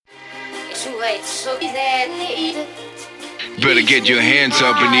Better get your hands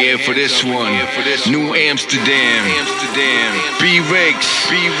up in the air for this one. New Amsterdam, B-Rex,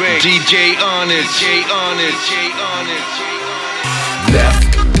 DJ Ah-Nes. Left,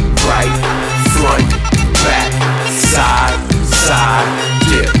 right, front, back, side,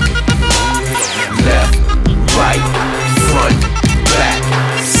 dip. Left, right, front, back,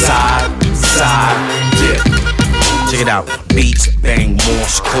 side, dip. Check it out. Beats, bang,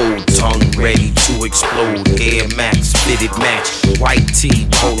 Morse Code, tongue ready to explode. Air Max, fitted match, white tee,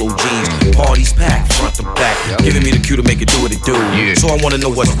 polo jeans, parties packed, front to back. Giving me the cue to make it do what it do. So I wanna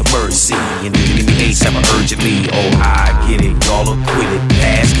know what's the mercy. And giving me ace, have urgently. Oh, I get it, y'all acquitted.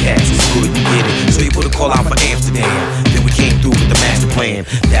 Ass cats, was good, get it. So you put a call out for Amsterdam. Then we came through with the master plan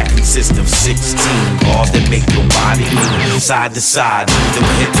that consists of 16 bars that make your body lean side to side. Them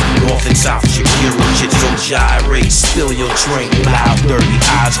hips, north and south, Shakira, shit so gyrate. Spill your drink, loud, dirty,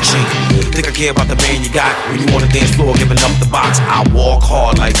 eyes chink. Think I care about the man you got when you on the dance floor giving up the box. I walk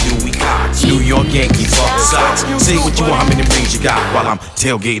hard like Dewey Cox. New York Yankees, fuck the Sox. Say what you want, how many rings you got while I'm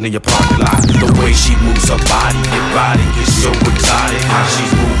tailgating in your parking lot. The way she moves her body gets so exotic. How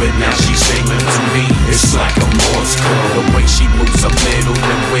she's moving, now she's singing to me. It's like a Morse code. The way she moves her middle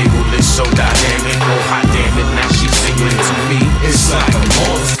and wiggle is so dynamic. Oh, hot damn it, now she's singing to me. It's like a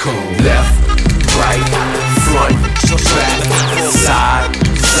Morse code. Left, right, front, back, side,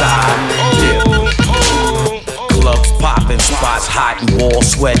 dip. Clubs popping, spots hot and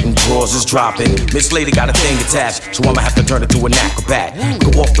walls sweating, drawers is dropping. Miss Lady got a thing attached, so I'ma have to turn it to an acrobat.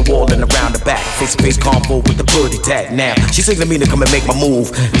 Go off the wall and around the back, face-to-face combo with the booty tag. Now she saying to me to come and make my move.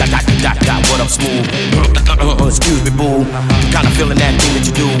 Dot, what up, smooth? Excuse me, boo. Kinda feeling that thing that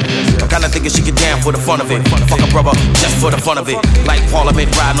you do. I'm kinda thinking she get down for the fun of it. Fuck a brother, just for the fun of it. Like Parliament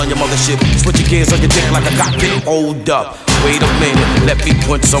riding on your mothership. Switch your gears on your dick like a cockpit. Hold up, wait a minute, let me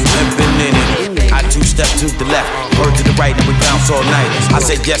put some pimpin' in it. I two-step to the left, word to the right, and we bounce all night. I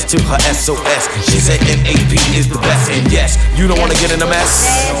said yes to her SOS. She said NAP is the best, and yes, you don't wanna get in a mess.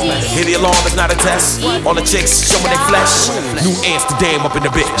 Hear the alarm, it's not a test. All the chicks showing their flesh. New Amsterdam up in the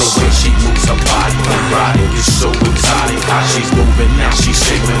bitch. The way she moves her body is so exotic. How she's moving now, she's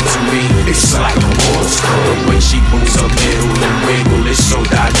singing to me. It's like a Morse code. The way she moves her middle and wiggle is so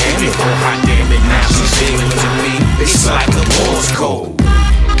dynamic. Oh, hot damn it, now she's singing to me. It's like a Morse code.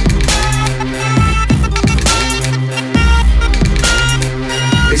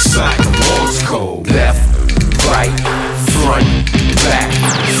 It's like a Morse code. Left, right, front, back,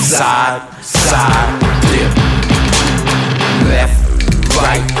 side, dip. Left,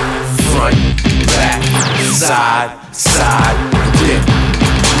 right, front, back, side, dip.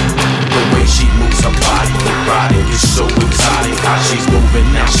 The way she moves her body is so exotic. How she's moving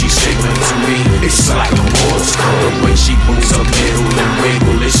now, she's singing to me. It's like a Morse code. The way she moves her middle and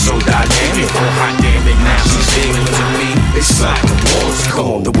wiggle is so dynamic. Oh, hot damn it, now she's singing to me. It's like a Morse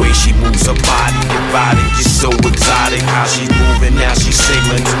code. The way she moves her body is so exotic. How she's moving now, she's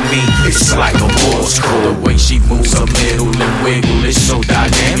singing to me. It's like a Morse code. The way she moves her middle and wiggle is so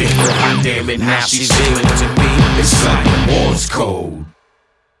dynamic. Oh, hot damn it, now she's singing to me. It's like a Morse code.